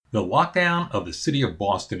The lockdown of the city of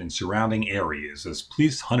Boston and surrounding areas as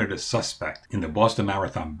police hunted a suspect in the Boston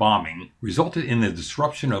Marathon bombing resulted in the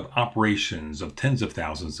disruption of operations of tens of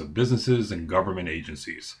thousands of businesses and government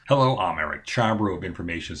agencies. Hello, I'm Eric Chabrow of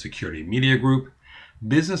Information Security Media Group.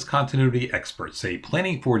 Business continuity experts say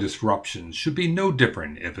planning for disruptions should be no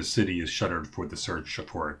different if a city is shuttered for the search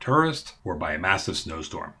for a tourist or by a massive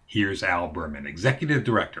snowstorm. Here's Al Berman, Executive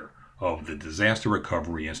Director of the Disaster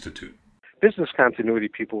Recovery Institute. Business continuity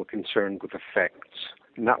people are concerned with effects,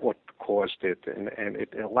 not what caused it, and it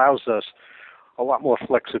allows us a lot more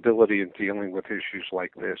flexibility in dealing with issues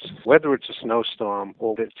like this. Whether it's a snowstorm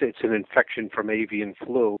or it's an infection from avian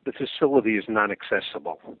flu, the facility is not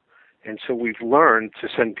accessible. And so we've learned to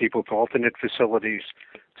send people to alternate facilities,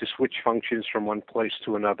 to switch functions from one place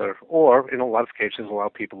to another, or in a lot of cases allow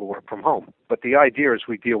people to work from home. But the idea is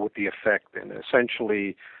we deal with the effect, and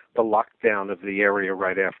essentially the lockdown of the area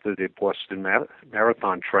right after the Boston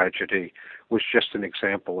Marathon tragedy was just an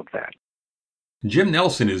example of that. Jim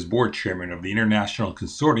Nelson is board chairman of the International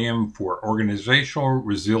Consortium for Organizational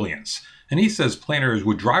Resilience, and he says planners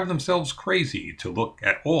would drive themselves crazy to look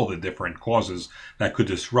at all the different causes that could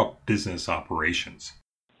disrupt business operations.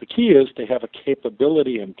 The key is to have a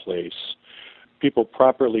capability in place, people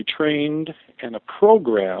properly trained, and a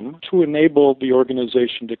program to enable the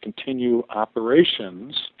organization to continue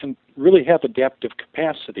operations and really have adaptive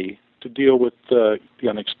capacity to deal with the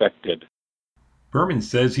unexpected. Berman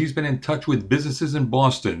says he's been in touch with businesses in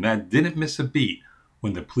Boston that didn't miss a beat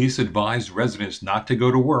when the police advised residents not to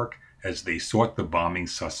go to work as they sought the bombing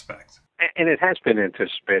suspect. And it has been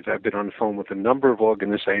anticipated. I've been on the phone with a number of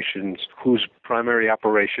organizations whose primary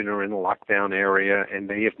operation are in the lockdown area, and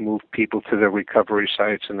they have moved people to their recovery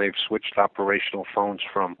sites, and they've switched operational phones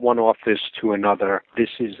from one office to another. This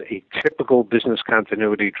is a typical business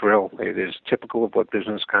continuity drill. It is typical of what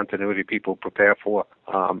business continuity people prepare for.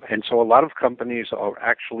 And so a lot of companies are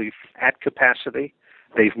actually at capacity.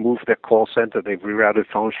 They've moved their call center. They've rerouted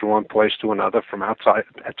phones from one place to another, from outside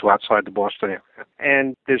the Boston area.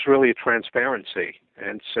 And there's really a transparency.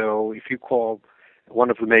 And so if you call one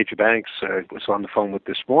of the major banks, was on the phone with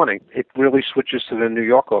this morning, it really switches to the New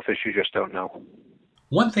York office. You just don't know.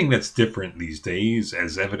 One thing that's different these days,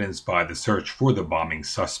 as evidenced by the search for the bombing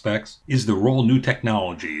suspects, is the role new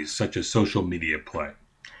technologies such as social media play.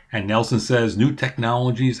 And Nelson says new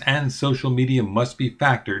technologies and social media must be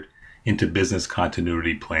factored into business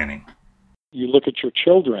continuity planning. You look at your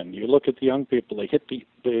children, you look at the young people,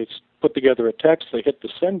 they put together a text, they hit the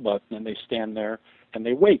send button, and they stand there and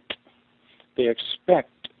they wait. They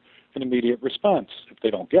expect an immediate response. If they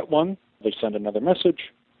don't get one, they send another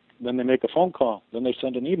message, then they make a phone call, then they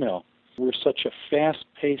send an email. We're such a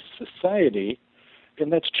fast-paced society,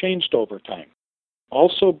 and that's changed over time.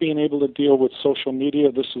 Also being able to deal with social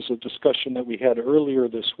media, this is a discussion that we had earlier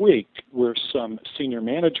this week where some senior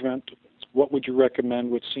management, what would you recommend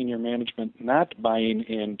with senior management not buying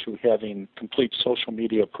into having complete social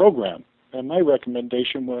media program? And my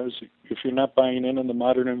recommendation was if you're not buying in the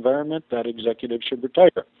modern environment, that executive should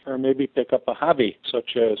retire. Or maybe pick up a hobby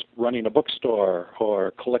such as running a bookstore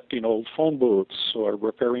or collecting old phone booths or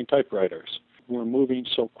repairing typewriters. We're moving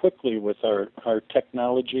so quickly with our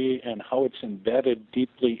technology and how it's embedded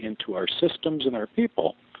deeply into our systems and our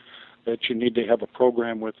people that you need to have a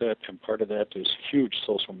program with it, and part of that is huge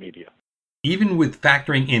social media. Even with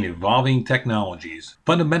factoring in evolving technologies,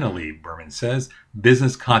 fundamentally, Berman says,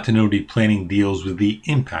 business continuity planning deals with the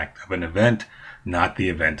impact of an event, not the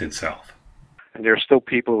event itself. And there are still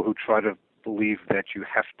people who try to believe that you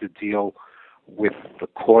have to deal with the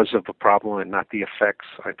cause of the problem and not the effects.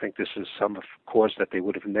 I think this is some cause that they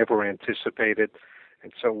would have never anticipated.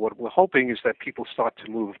 And so what we're hoping is that people start to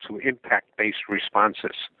move to impact-based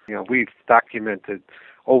responses. We've documented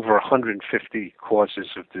over 150 causes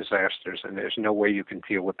of disasters, and there's no way you can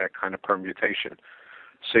deal with that kind of permutation.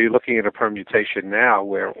 So you're looking at a permutation now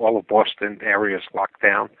where all of Boston area is locked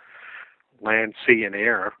down, land, sea, and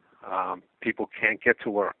air. People can't get to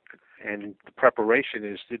work. And the preparation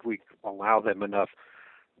is, did we allow them enough,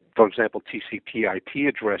 for example, TCP/IP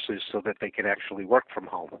addresses so that they can actually work from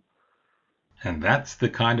home? And that's the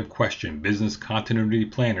kind of question business continuity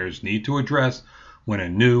planners need to address when a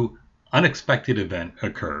new, unexpected event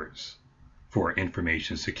occurs. For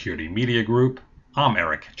Information Security Media Group, I'm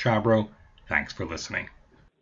Eric Chabrow. Thanks for listening.